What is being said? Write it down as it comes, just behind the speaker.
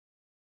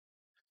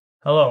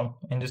Hello,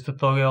 in this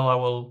tutorial I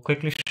will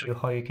quickly show you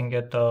how you can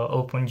get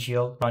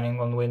OpenGL running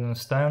on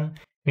Windows 10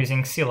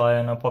 using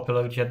Clion, a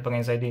popular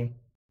JetBrains IDE.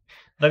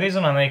 The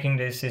reason I'm making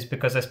this is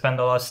because I spent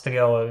the last 3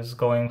 hours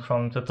going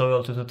from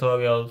tutorial to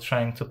tutorial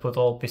trying to put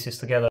all pieces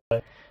together,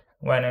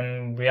 when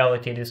in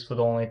reality this would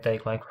only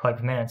take like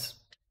 5 minutes.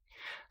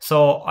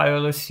 So I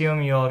will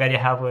assume you already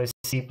have a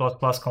C++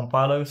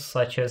 compiler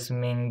such as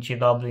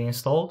MinGW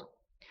installed.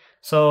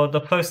 So the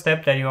first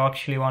step that you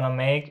actually want to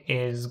make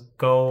is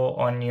go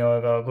on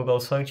your Google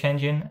search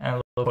engine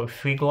and look for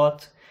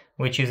FreeGlot,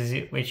 which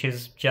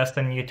is just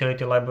a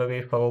utility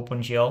library for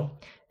OpenGL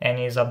and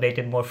is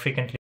updated more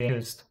frequently than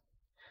used.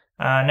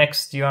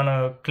 Next, you want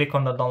to click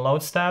on the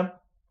Downloads tab,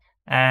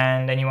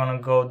 and then you want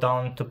to go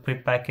down to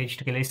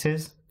prepackaged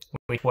releases,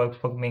 which work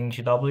for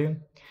MinGW,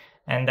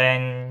 and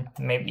then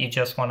maybe you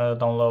just want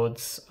to download,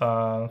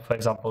 for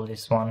example,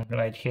 this one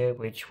right here,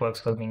 which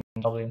works for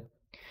MinGW.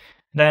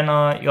 Then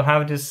you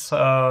have this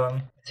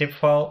zip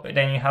file,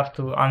 then you have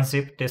to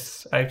unzip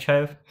this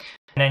archive,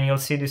 and then you'll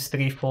see these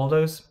 3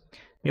 folders.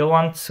 You'll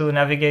want to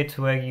navigate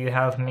to where you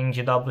have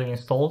MinGW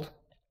installed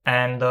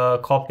and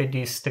copy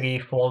these 3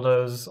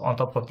 folders on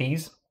top of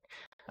these.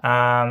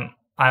 I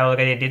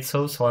already did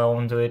so I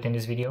won't do it in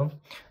this video,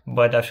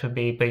 but that should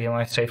be pretty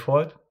much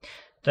straightforward.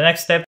 The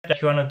next step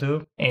that you want to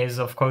do is,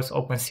 of course,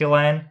 open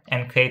Clion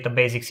and create a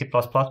basic C++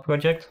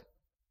 project.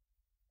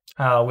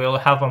 We'll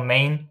have a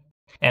main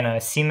and a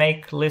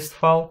CMake list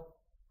file.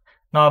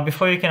 Now,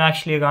 before you can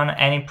actually run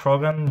any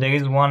program, there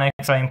is one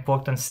extra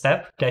important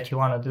step that you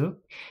want to do.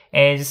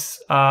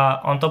 Is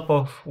on top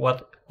of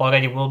what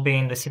already will be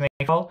in the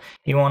CMake file,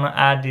 you want to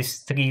add these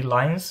 3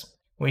 lines,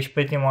 which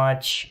pretty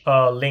much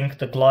link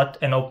the GLOT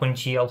and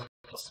OpenGL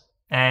files,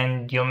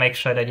 and you'll make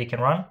sure that you can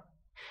run.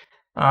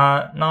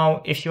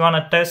 Now, if you want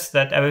to test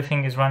that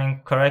everything is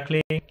running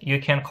correctly,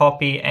 you can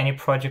copy any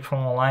project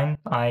from online.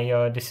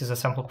 This is a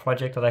sample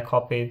project that I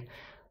copied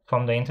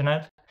from the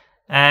internet,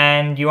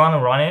 and you want to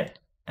run it,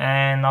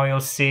 and now you'll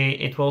see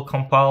it will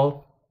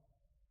compile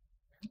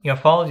your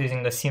files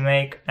using the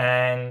CMake,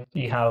 and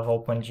you have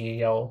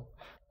OpenGL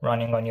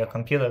running on your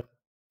computer.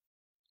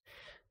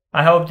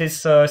 I hope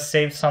this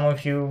saved some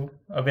of you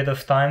a bit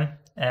of time,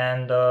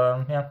 and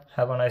yeah,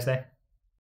 have a nice day.